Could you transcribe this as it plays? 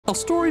Our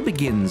story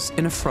begins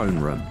in a throne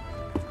room.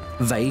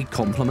 Vague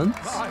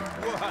compliments. My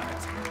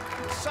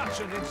word,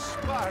 such an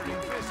inspiring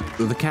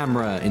visit. The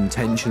camera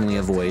intentionally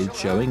avoids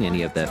showing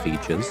any of their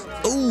features.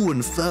 Oh,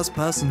 and first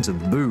person to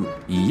boot.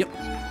 Yep,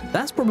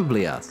 that's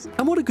probably us.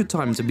 And what a good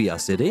time to be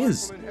us it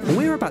is.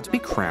 We're about to be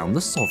crowned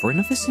the sovereign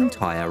of this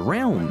entire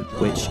realm,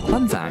 which,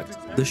 fun fact,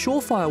 the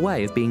surefire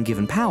way of being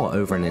given power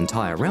over an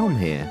entire realm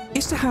here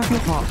is to have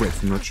your heart ripped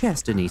from your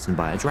chest and eaten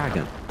by a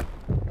dragon.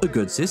 A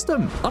good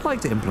system. I'd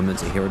like to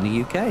implement it here in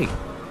the UK.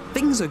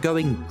 Things are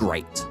going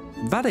great.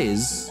 That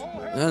is,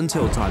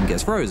 until time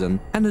gets frozen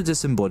and a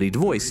disembodied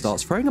voice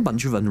starts throwing a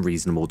bunch of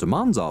unreasonable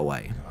demands our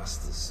way.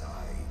 Cast aside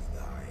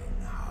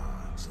thine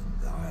heart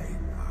and thy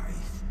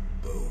life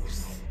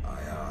both.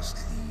 I ask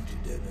thee to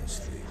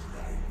demonstrate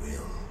thy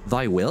will.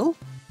 Thy will?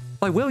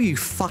 Thy will, you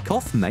fuck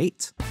off,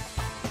 mate.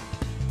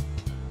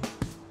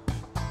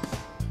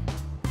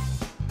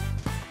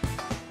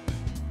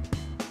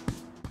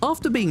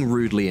 After being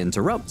rudely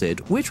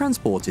interrupted, we're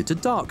transported to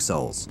Dark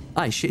Souls.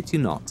 I shit you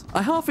not.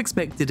 I half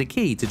expected a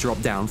key to drop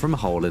down from a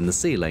hole in the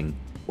ceiling.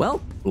 Well,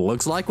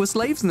 looks like we're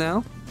slaves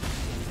now.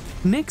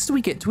 Next,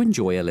 we get to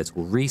enjoy a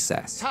little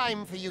recess.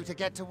 Time for you to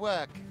get to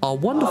work. Our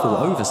wonderful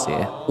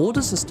overseer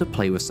orders us to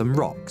play with some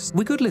rocks.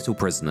 We're good little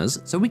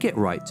prisoners, so we get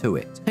right to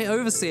it. Hey,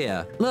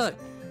 overseer, look.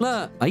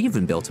 Look, I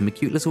even built him a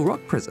cute little rock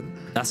prison.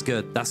 That's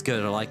good,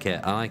 I like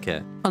it.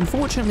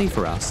 Unfortunately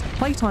for us,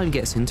 playtime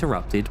gets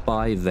interrupted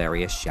by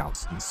various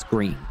shouts and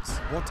screams.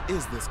 What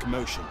is this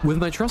commotion? With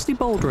my trusty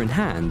boulder in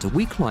hand,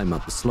 we climb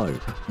up the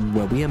slope,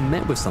 where we are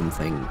met with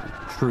something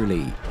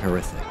truly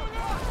horrific.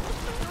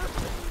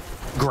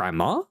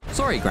 Grandma?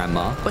 Sorry,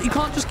 Grandma, but you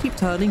can't just keep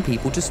turning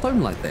people to stone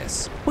like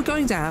this. We're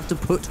going to have to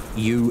put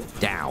you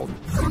down.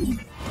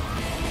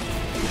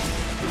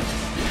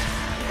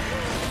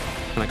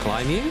 Can I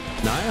climb you?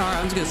 No? Alright,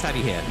 I'm just gonna stab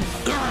you here.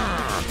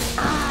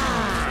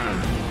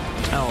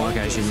 Oh,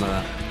 okay, she didn't like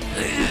that.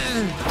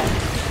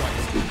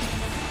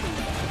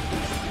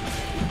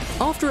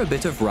 After a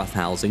bit of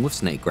roughhousing with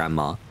Snake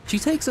Grandma, she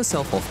takes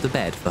herself off to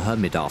bed for her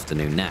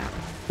mid-afternoon nap.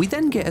 We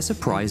then get a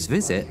surprise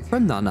visit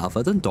from none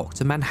other than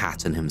Dr.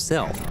 Manhattan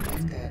himself.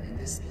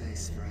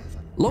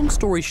 Long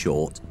story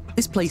short,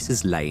 this place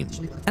is lame,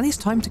 and it's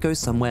time to go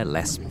somewhere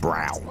less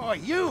brow. Oh,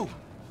 you!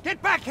 Get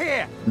back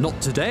here!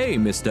 Not today,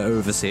 Mr.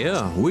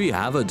 Overseer. We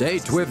have a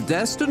date with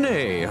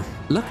destiny.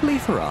 Luckily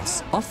for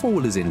us, our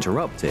fall is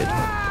interrupted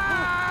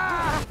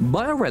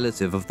by a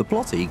relative of the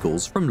plot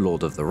eagles from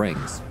Lord of the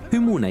Rings,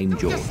 whom we'll name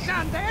George. Just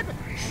stand there,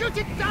 shoot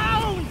it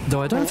down!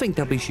 Though I don't think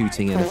they'll be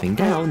shooting anything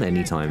down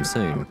anytime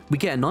soon. We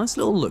get a nice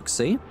little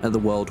look-see at the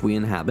world we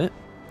inhabit,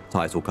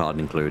 title card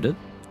included.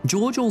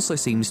 George also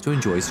seems to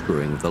enjoy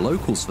screwing with the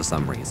locals for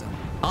some reason.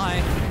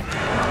 Hi!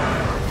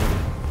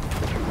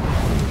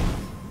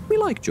 We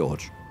like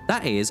George.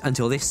 That is,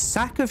 until this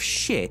sack of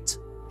shit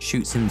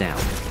shoots him down.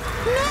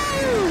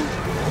 No!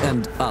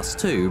 And us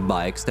too,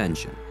 by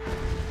extension.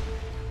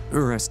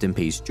 Rest in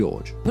peace,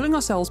 George. Pulling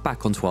ourselves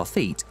back onto our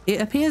feet, it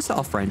appears that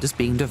our friend is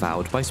being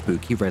devoured by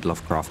spooky red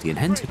Lovecraftian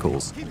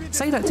tentacles.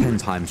 Say that 10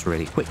 times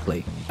really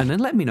quickly, and then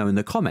let me know in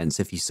the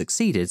comments if you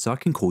succeeded so I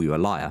can call you a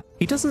liar.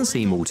 He doesn't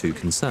seem all too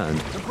concerned.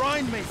 The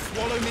brine may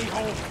swallow me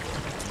whole,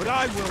 but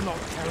I will not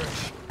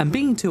perish. And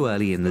being too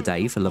early in the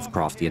day for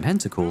Lovecraftian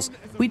tentacles,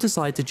 we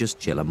decide to just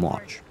chill and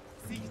watch.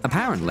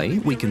 Apparently,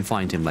 we can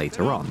find him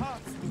later on,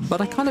 but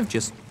I kind of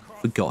just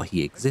forgot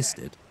he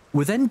existed.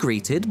 We're then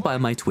greeted by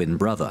my twin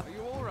brother.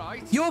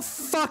 Your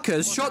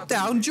fuckers shot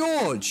down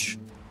George!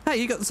 Hey,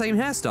 you got the same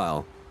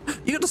hairstyle.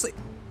 You got the same...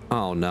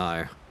 Oh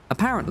no.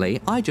 Apparently,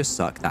 I just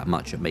suck that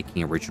much at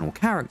making original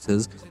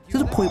characters to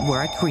the point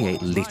where I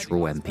create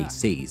literal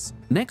NPCs.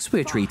 Next,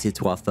 we're treated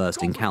to our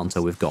first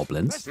encounter with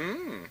goblins.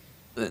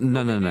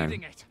 No.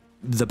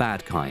 The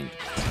bad kind.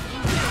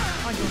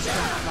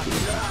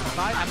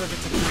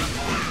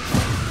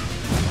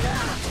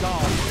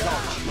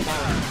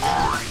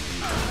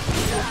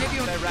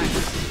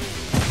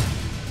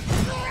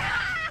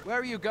 Where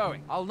are you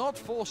going? I'll not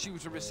force you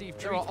to receive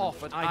treatment,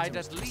 but I'd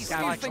at least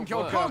like to work.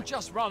 You can't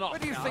just run off. Where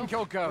do you think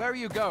you'll go? Where are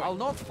you going? I'll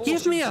not force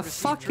Give me a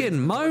fucking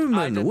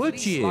moment,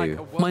 would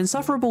you? My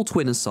insufferable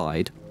twin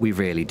aside, we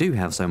really do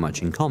have so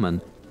much in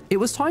common. It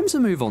was time to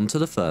move on to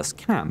the first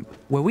camp,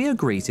 where we are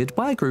greeted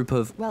by a group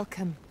of...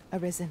 Welcome,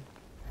 Arisen.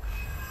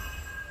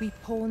 We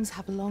pawns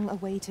have long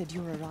awaited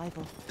your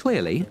arrival.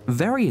 Clearly,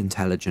 very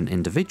intelligent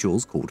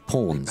individuals called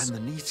pawns.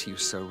 Bend the knee to you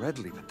so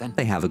readily, but then...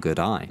 They have a good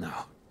eye. No.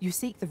 You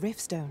seek the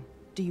Riftstone,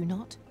 do you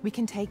not? We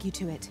can take you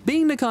to it.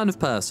 Being the kind of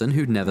person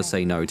who'd never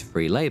say no to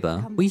free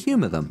labor, we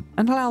humor them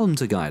and allow them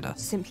to guide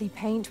us. Simply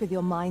paint with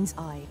your mind's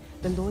eye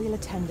the loyal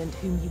attendant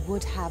whom you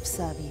would have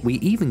serve you. We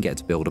even get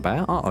to build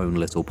about our own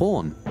little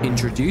pawn.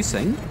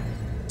 Introducing...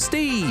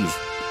 Steve!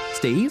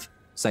 Steve,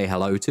 say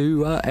hello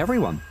to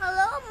everyone.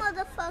 Hello,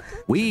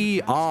 motherfucker.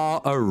 We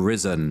are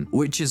Arisen,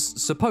 which is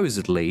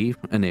supposedly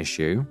an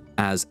issue,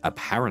 as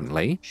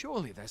apparently...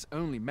 Surely there's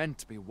only meant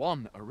to be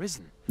one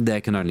Arisen.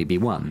 There can only be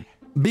one.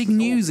 Big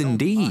news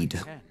indeed,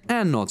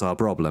 and not our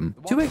problem.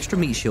 2 extra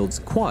meat shields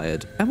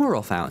acquired, and we're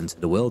off out into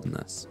the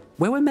wilderness,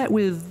 where we're met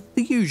with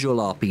the usual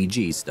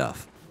RPG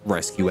stuff.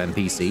 rescue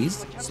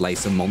NPCs, slay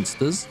some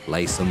monsters,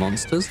 lay some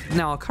monsters.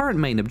 Now our current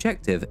main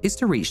objective is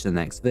to reach the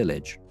next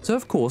village. So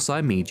of course I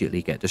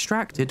immediately get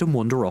distracted and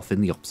wander off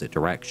in the opposite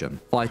direction.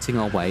 Fighting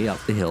our way up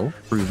the hill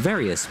through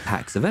various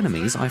packs of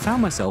enemies, I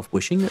found myself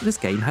wishing that this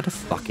game had a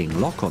fucking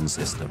lock-on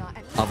system.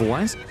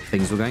 Otherwise,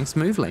 things were going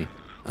smoothly.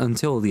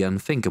 Until the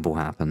unthinkable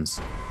happens.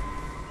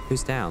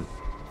 Who's down?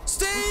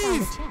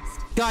 Steve!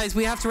 Guys,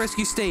 we have to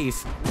rescue Steve.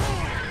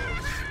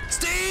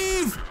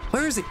 Steve!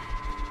 Where is he?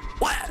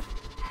 What?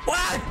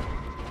 What?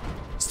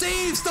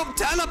 Steve, stop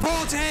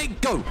teleporting!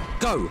 Go,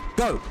 go,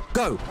 go,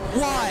 go.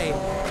 Why?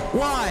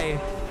 Why?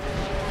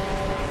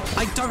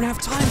 I don't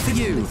have time for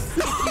you.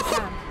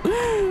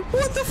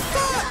 What the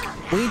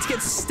fuck? We need to get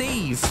to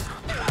Steve.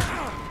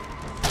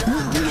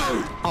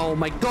 No. Oh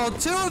my god,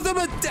 two of them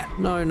are dead.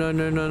 No, no,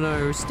 no, no,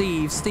 no.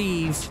 Steve,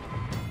 Steve.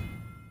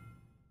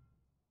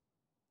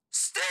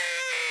 Steve!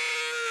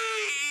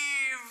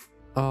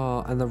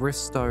 Oh, and the Rift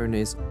Stone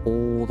is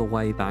all the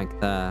way back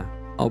there.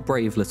 Our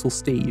brave little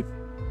Steve,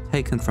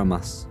 taken from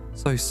us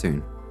so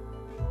soon.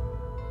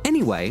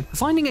 Anyway,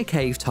 finding a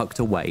cave tucked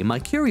away, my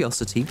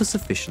curiosity was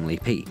sufficiently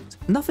piqued.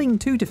 Nothing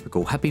too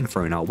difficult had been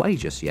thrown our way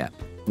just yet.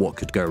 What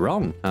could go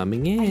wrong?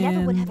 Coming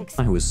in.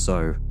 I was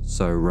so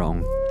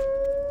wrong.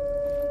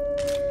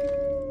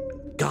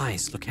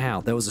 Guys, look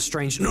out. There was a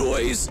strange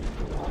noise.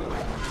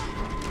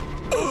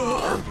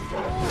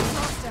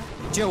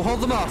 Jill,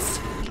 hold them off.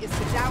 He is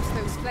to douse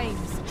those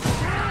flames.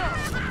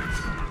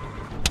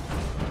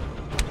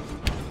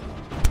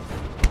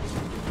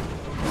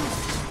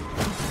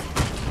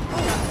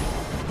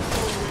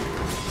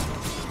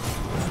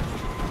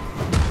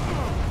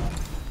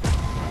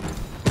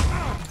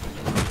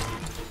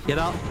 Get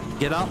up,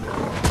 get up.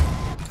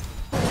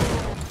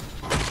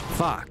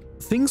 Fuck.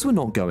 Things were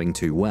not going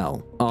too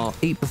well. Our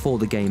eat before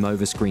the game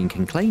over screen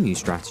can claim you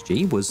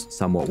strategy was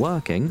somewhat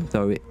working,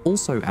 though it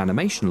also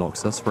animation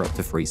locks us for up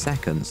to 3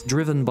 seconds.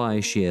 Driven by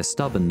sheer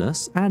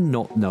stubbornness and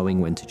not knowing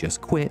when to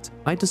just quit,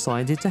 I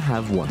decided to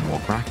have one more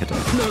crack at it.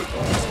 No!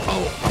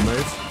 Oh, I'll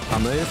move, I'll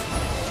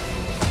move.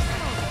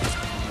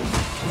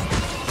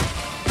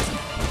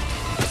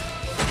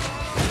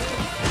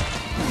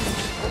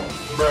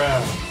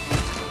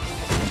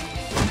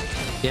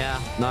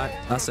 Yeah, no,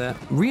 that's it.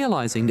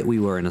 Realizing that we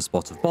were in a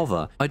spot of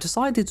bother, I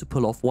decided to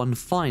pull off one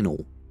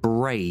final,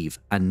 brave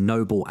and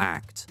noble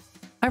act.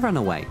 I ran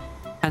away,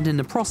 and in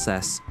the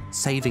process,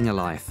 saving a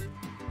life.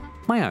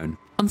 My own.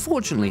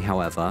 Unfortunately,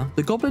 however,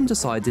 the goblin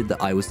decided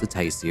that I was the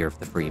tastier of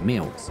the 3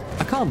 meals.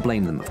 I can't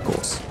blame them, of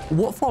course.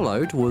 What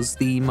followed was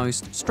the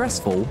most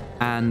stressful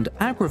and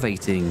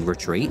aggravating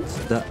retreat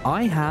that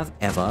I have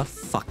ever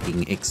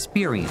fucking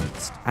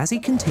experienced, as he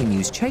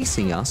continues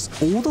chasing us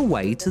all the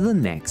way to the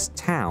next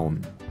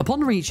town.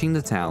 Upon reaching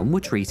the town, we're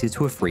treated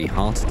to a free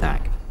heart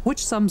attack,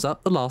 which sums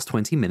up the last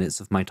 20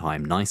 minutes of my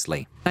time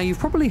nicely. Now, you've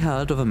probably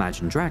heard of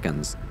Imagine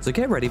Dragons, so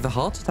get ready for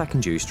heart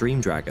attack-induced dream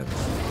dragons.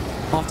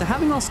 After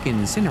having our skin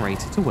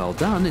incinerated to well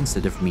done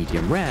instead of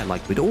medium rare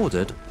like we'd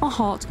ordered, our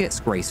heart gets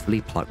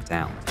gracefully plucked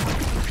out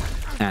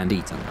and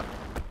eaten.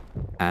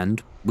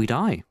 And we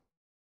die.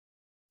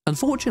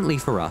 Unfortunately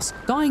for us,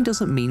 dying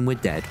doesn't mean we're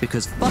dead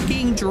because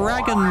fucking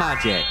dragon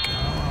magic!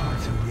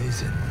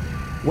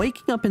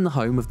 Waking up in the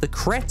home of the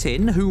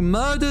cretin who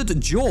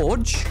murdered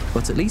George,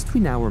 but at least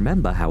we now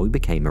remember how we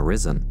became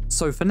arisen.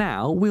 So for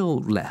now, we'll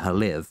let her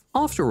live.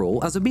 After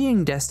all, as a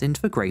being destined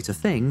for greater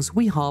things,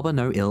 we harbour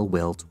no ill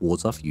will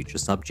towards our future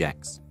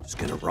subjects. Just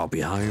gonna rob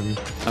your home.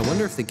 I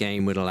wonder if the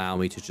game would allow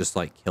me to just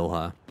like kill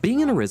her.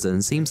 Being an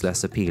arisen seems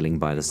less appealing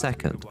by the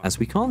second, as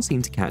we can't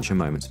seem to catch a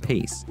moment's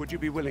peace. Would you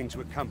be willing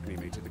to accompany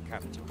me to the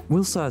capital?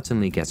 We'll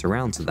certainly get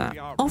around to that.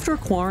 After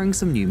acquiring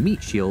some new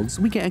meat shields,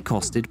 we get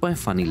accosted by a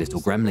funny little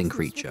gremlin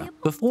creature,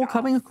 before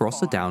coming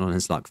across a down on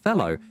his luck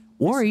fellow,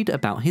 worried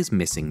about his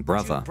missing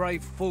brother.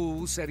 Brave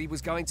fool said he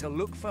was going to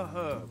look for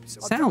herbs.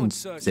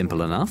 Sounds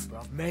simple enough.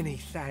 Many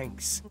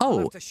thanks.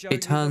 Oh,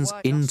 it turns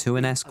into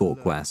an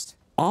escort quest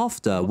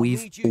after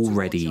we've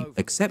already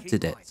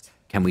accepted it.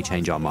 Can we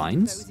change our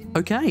minds?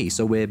 Okay,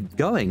 so we're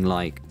going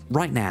like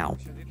right now.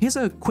 Here's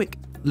a quick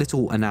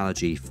little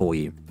analogy for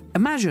you.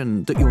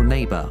 Imagine that your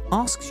neighbor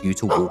asks you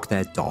to walk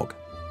their dog.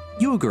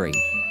 You agree.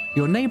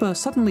 Your neighbor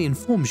suddenly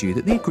informs you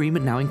that the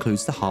agreement now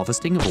includes the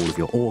harvesting of all of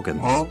your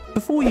organs.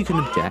 Before you can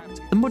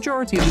object, the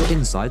majority of your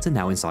insides are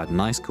now inside an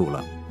ice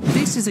cooler.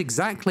 This is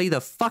exactly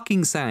the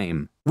fucking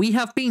same. We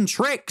have been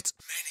tricked.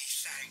 Many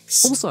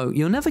thanks. Also,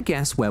 you'll never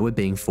guess where we're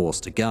being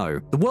forced to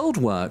go. The world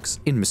works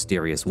in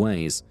mysterious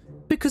ways,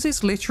 because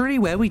it's literally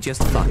where we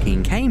just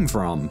fucking came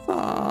from.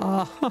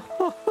 Why?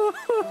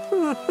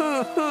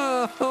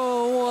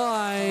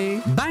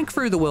 Back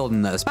through the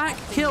wilderness, back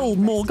kill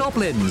more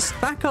goblins,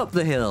 back up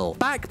the hill,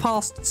 back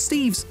past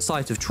Steve's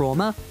site of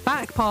trauma,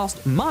 back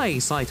past my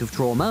site of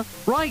trauma,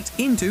 right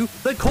into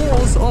the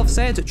cause of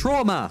said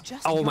trauma.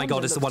 Oh my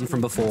god, it's the one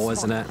from before,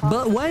 isn't it?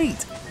 But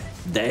wait!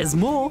 There's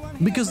more,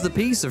 because the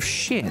piece of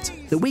shit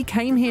that we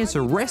came here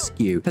to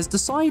rescue has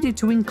decided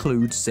to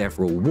include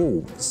several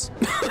wolves.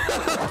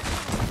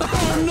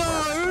 Oh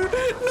no!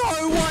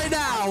 No, why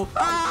now?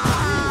 Ah!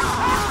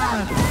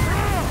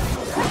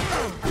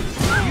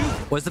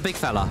 Where's the big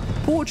fella?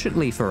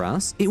 Fortunately for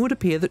us, it would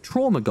appear that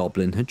Trauma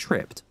Goblin had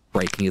tripped,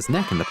 breaking his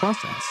neck in the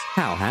process.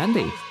 How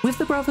handy. With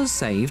the brothers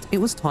saved, it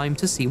was time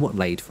to see what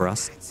laid for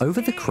us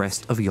over the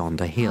crest of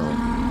yonder hill.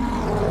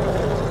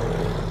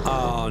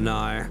 Oh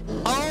no.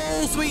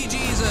 Oh, sweet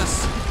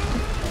Jesus!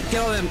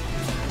 Get on him.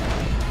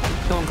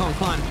 Come on, come on,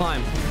 climb,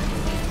 climb.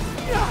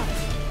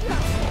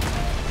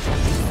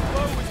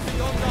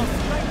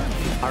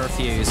 I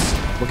refuse.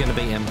 We're gonna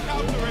beat him.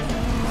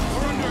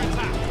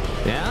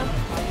 Yeah?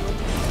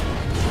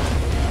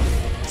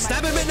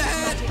 Stab him in the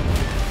head!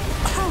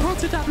 How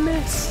did that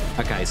miss?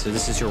 Okay, so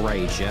this is your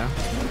rage, yeah?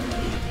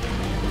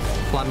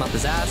 Climb up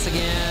his ass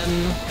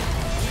again.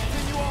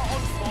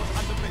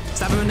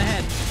 Stab him in the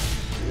head.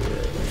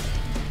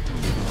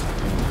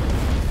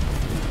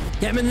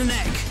 Get him in the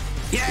neck.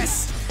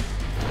 Yes!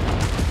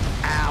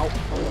 Ow.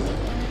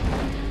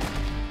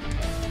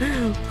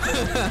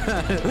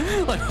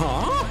 Like,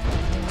 huh?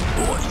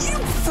 What, you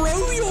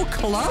throw your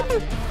club?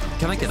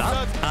 Can I get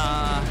up?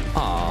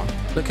 Aw,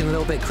 looking a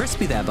little bit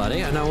crispy there,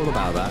 buddy. I know all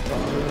about that.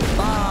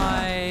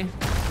 Bye.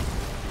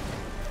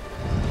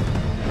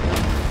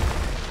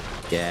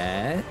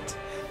 Get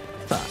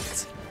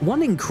fucked.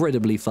 One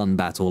incredibly fun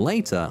battle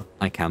later,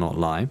 I cannot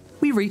lie,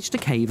 we reached a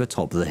cave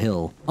atop the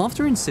hill.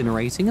 After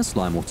incinerating a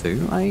slime or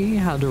two, I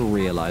had a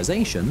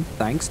realization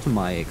thanks to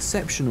my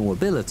exceptional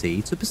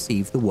ability to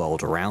perceive the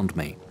world around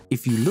me.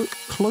 If you look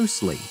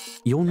closely,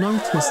 you'll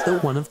notice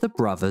that one of the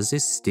brothers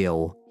is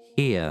still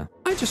here.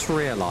 I just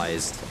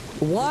realized,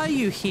 why are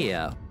you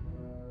here?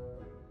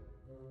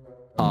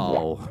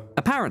 Oh.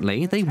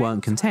 Apparently, they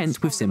weren't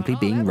content with simply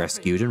being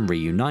rescued and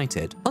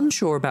reunited.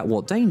 Unsure about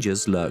what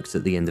dangers lurked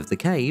at the end of the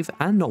cave,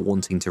 and not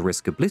wanting to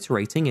risk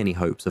obliterating any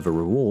hopes of a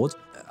reward,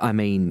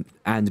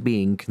 and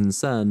being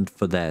concerned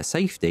for their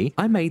safety,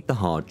 I made the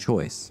hard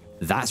choice.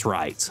 That's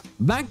right.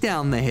 Back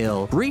down the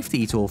hill, brief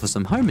detour for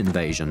some home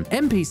invasion.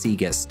 NPC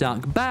gets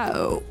stuck,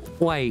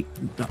 wait.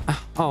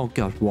 Oh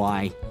god,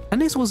 why?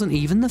 And this wasn't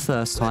even the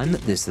first time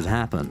that this had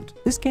happened.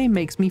 This game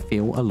makes me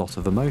feel a lot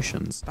of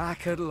emotions.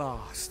 Back at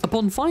last.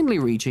 Upon finally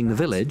reaching the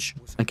village,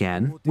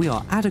 again, we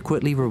are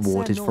adequately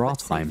rewarded for our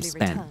time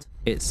spent.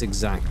 It's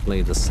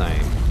exactly the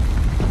same.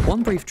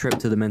 One brief trip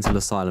to the mental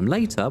asylum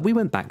later, we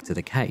went back to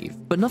the cave.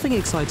 But nothing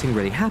exciting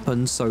really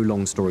happened, so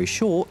long story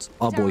short,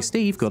 our boy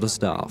Steve got a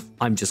staff.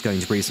 I'm just going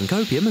to breathe some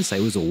copium and say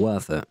it was all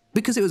worth it.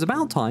 Because it was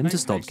about time to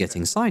stop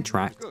getting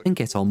sidetracked and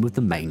get on with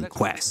the main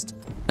quest.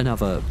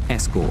 Another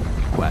escort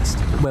quest,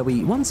 where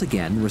we once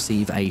again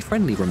receive a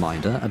friendly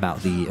reminder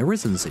about the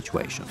Arisen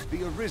situation.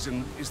 The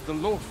Arisen is the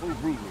lawful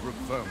ruler of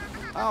Vermin.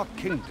 Our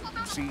kingdom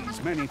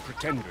sees many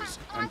pretenders,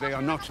 and they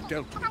are not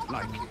dealt with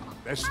lightly.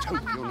 Best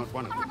hope you're not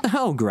one of them.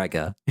 Oh,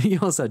 Gregor,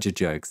 you're such a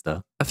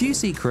jokester. A few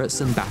secrets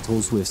and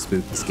battles with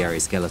spooky, scary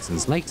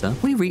skeletons later,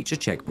 we reach a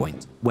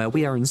checkpoint, where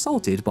we are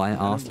insulted by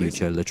our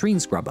future latrine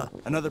scrubber.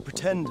 Another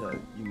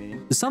pretender, you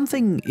mean?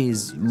 Something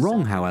is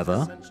wrong,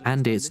 however,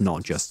 and it's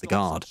not just the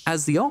guard,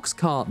 as the ox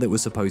cart that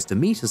was supposed to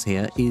meet us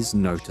here is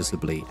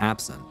noticeably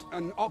absent.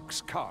 An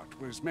ox cart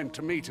was meant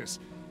to meet us,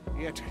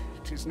 yet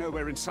it is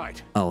nowhere in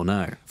sight. Oh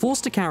no.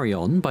 Forced to carry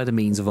on by the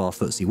means of our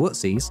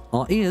footsie-wootsies,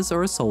 our ears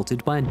are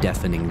assaulted by a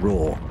deafening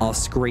roar, our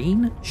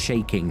screen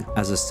shaking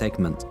as a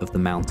segment of the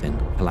mountain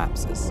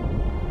collapses.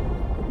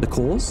 The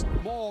cause?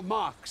 More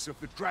marks of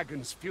the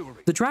dragon's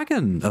fury. The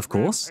dragon, of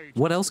course.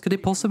 What else could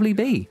it possibly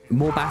be?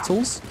 More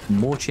battles,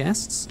 more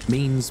chests,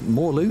 means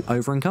more loot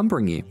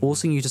over-encumbering you,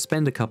 forcing you to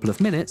spend a couple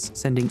of minutes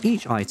sending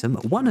each item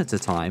one at a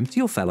time to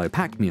your fellow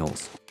pack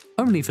mules,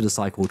 only for the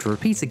cycle to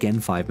repeat again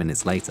 5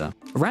 minutes later.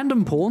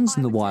 Random pawns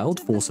in the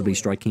wild forcibly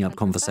striking up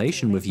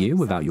conversation with you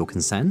without your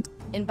consent.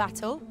 In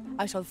battle,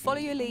 I shall follow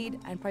your lead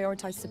and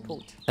prioritize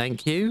support.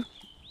 Thank you,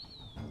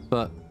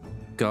 but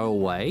go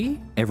away.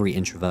 Every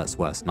introvert's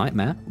worst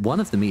nightmare. One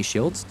of the meat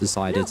shields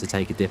decided to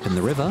take a dip in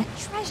the river.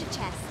 Treasure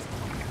chest.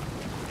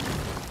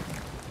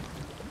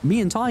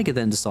 Me and Tiger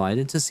then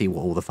decided to see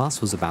what all the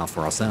fuss was about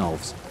for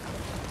ourselves.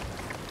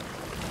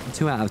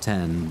 2 out of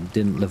 10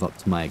 didn't live up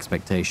to my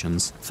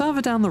expectations.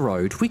 Further down the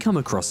road, we come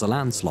across a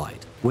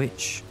landslide,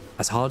 which,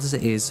 as hard as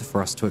it is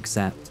for us to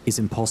accept, is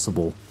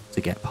impossible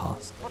to get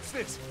past. What's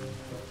this?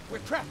 We're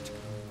trapped.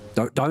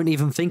 Don't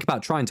even think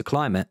about trying to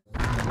climb it.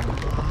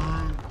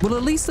 Well,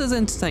 at least there's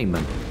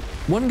entertainment.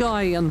 One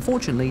guy,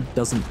 unfortunately,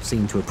 doesn't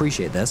seem to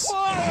appreciate this.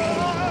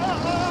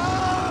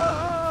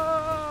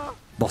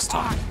 Boss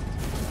time.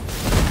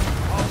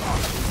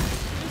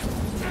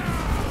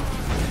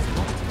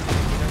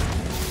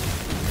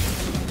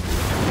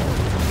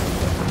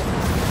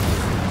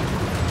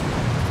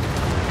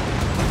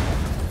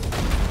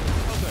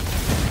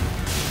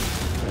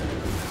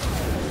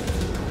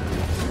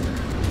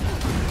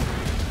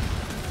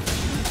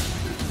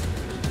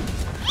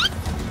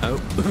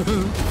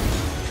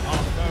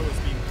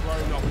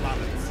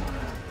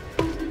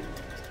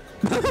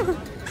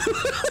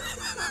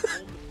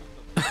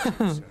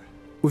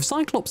 With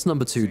Cyclops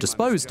number 2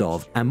 disposed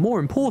of, and more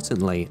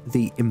importantly,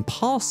 the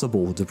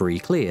impassable debris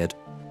cleared,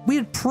 we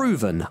had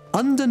proven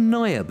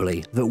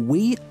undeniably that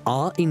we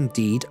are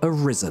indeed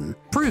Arisen.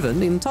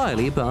 Proven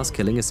entirely by us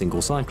killing a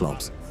single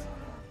Cyclops.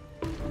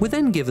 We're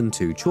then given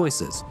two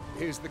choices: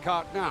 Here's the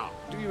cart now.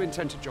 Do you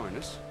intend to join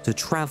us? to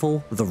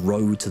travel the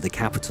road to the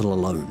capital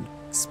alone,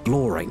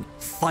 exploring,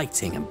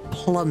 fighting, and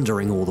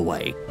plundering all the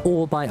way,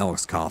 or by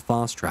oxcar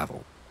fast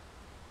travel.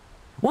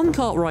 One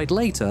cart ride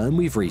later, and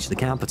we've reached the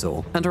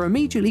capital, and are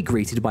immediately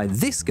greeted by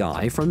this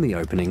guy from the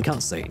opening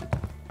cutscene.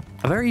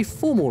 A very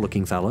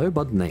formal-looking fellow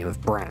by the name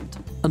of Brandt.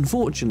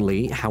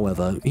 Unfortunately,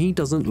 however, he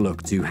doesn't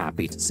look too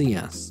happy to see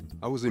us.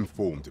 I was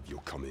informed of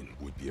your coming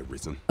would be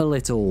arisen. A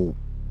little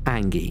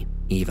angry,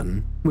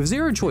 even. With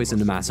zero choice in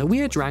the matter,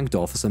 we are dragged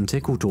off for some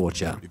tickle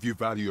torture. If you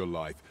value your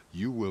life,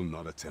 you will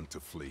not attempt to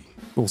flee.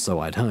 Or so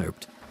I'd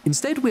hoped.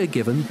 Instead, we're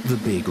given the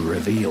big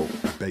reveal.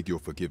 I beg your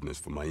forgiveness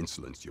for my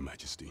insolence, Your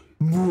Majesty.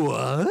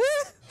 What?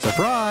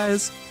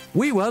 Surprise!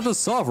 We were the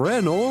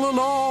sovereign all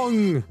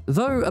along!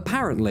 Though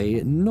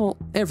apparently, not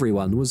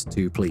everyone was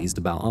too pleased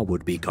about our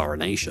would-be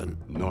coronation.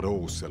 Not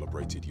all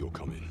celebrated your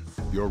coming.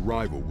 Your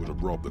arrival would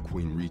have robbed the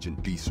Queen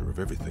Regent Disa of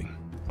everything.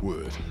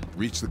 Word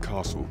reached the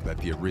castle that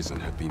the Arisen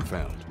had been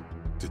found.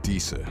 To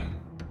Disa,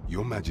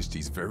 Your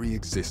Majesty's very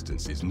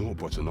existence is naught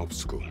but an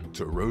obstacle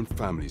to her own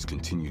family's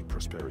continued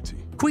prosperity.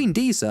 Queen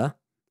Disa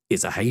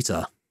is a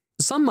hater.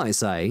 Some might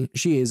say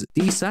she is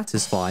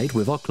dissatisfied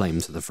with our claim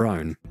to the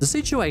throne. The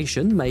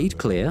situation made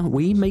clear,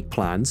 we make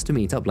plans to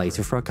meet up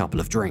later for a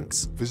couple of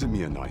drinks. Visit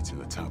me a night in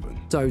the tavern.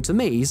 So to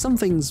me, some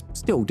things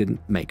still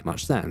didn't make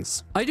much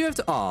sense. I do have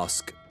to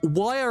ask,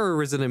 why are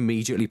Arisen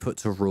immediately put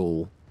to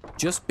rule?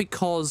 Just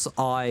because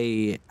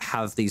I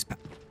have these...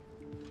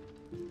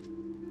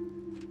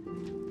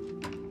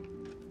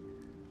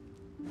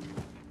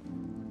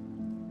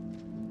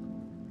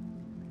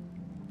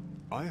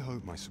 I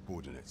hope my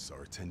subordinates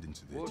are attending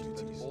to their Would that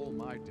duties. all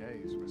my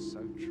days were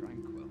so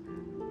tranquil.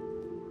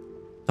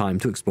 Time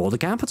to explore the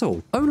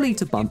capital, only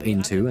to bump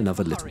into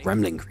another little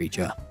gremlin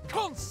creature.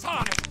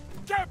 Consign!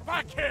 Get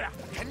back here!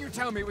 Can you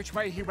tell me which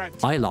way he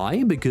went? I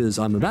lie because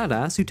I'm a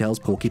badass who tells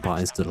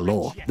porcupines to the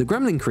law. The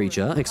gremlin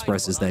creature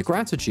expresses their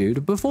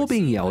gratitude before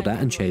being yelled at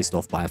and chased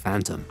off by a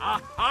phantom.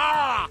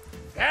 Aha!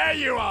 There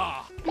you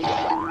are!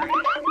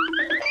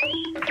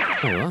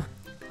 Oh,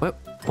 well,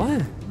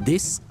 what?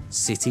 This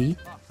city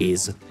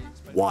is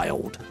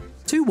wild.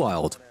 Too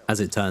wild, as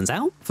it turns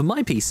out, for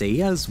my PC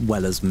as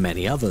well as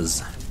many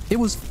others. It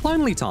was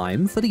finally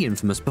time for the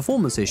infamous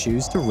performance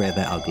issues to rear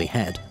their ugly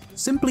head.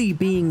 Simply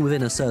being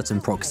within a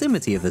certain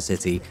proximity of the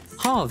city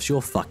halves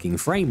your fucking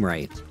frame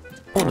rate.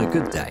 On a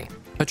good day.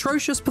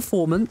 Atrocious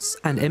performance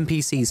and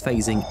NPCs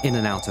phasing in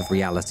and out of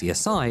reality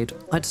aside,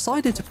 I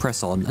decided to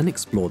press on and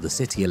explore the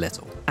city a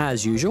little.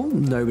 As usual,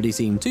 nobody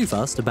seemed too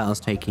fussed about us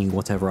taking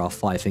whatever our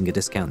 5-finger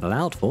discount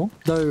allowed for,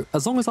 though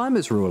as long as I'm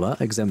its ruler,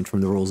 exempt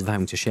from the rules of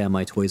having to share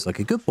my toys like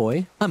a good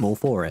boy, I'm all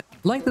for it.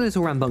 Like the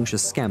little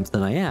rambunctious scamp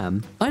that I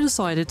am, I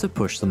decided to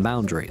push some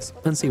boundaries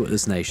and see what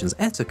this nation's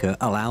etiquette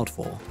allowed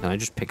for. Can I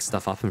just pick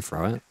stuff up and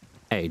throw it?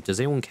 Hey, does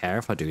anyone care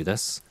if I do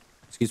this?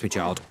 Excuse me,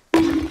 child.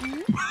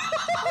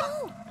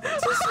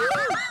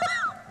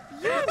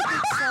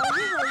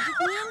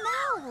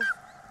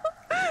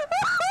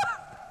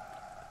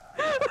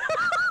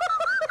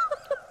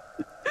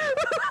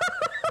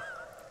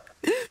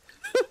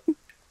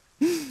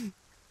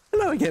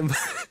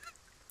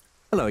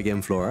 Hello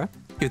again, Flora.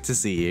 Good to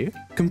see you.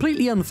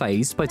 Completely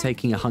unfazed by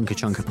taking a hunker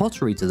chunk of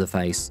pottery to the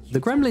face, the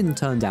gremlin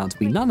turned out to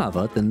be none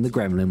other than the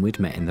gremlin we'd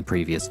met in the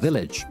previous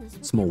village.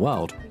 Small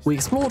world. We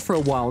explored for a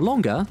while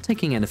longer,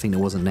 taking anything that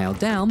wasn't nailed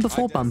down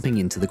before bumping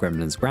into the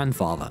gremlin's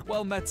grandfather.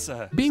 Well met,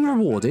 sir. Being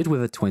rewarded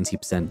with a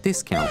 20%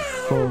 discount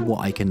for what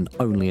I can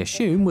only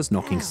assume was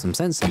knocking some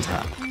sense into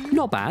her.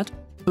 Not bad.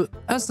 But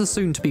as the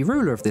soon-to-be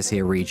ruler of this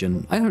here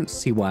region, I don't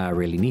see why I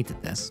really needed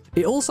this.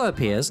 It also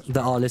appears that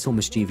our little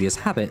mischievous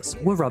habits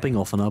were rubbing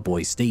off on our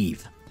boy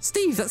Steve.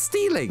 Steve, that's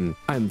stealing!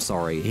 I'm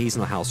sorry, he's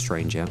not a house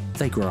stranger.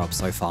 They grow up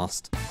so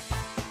fast.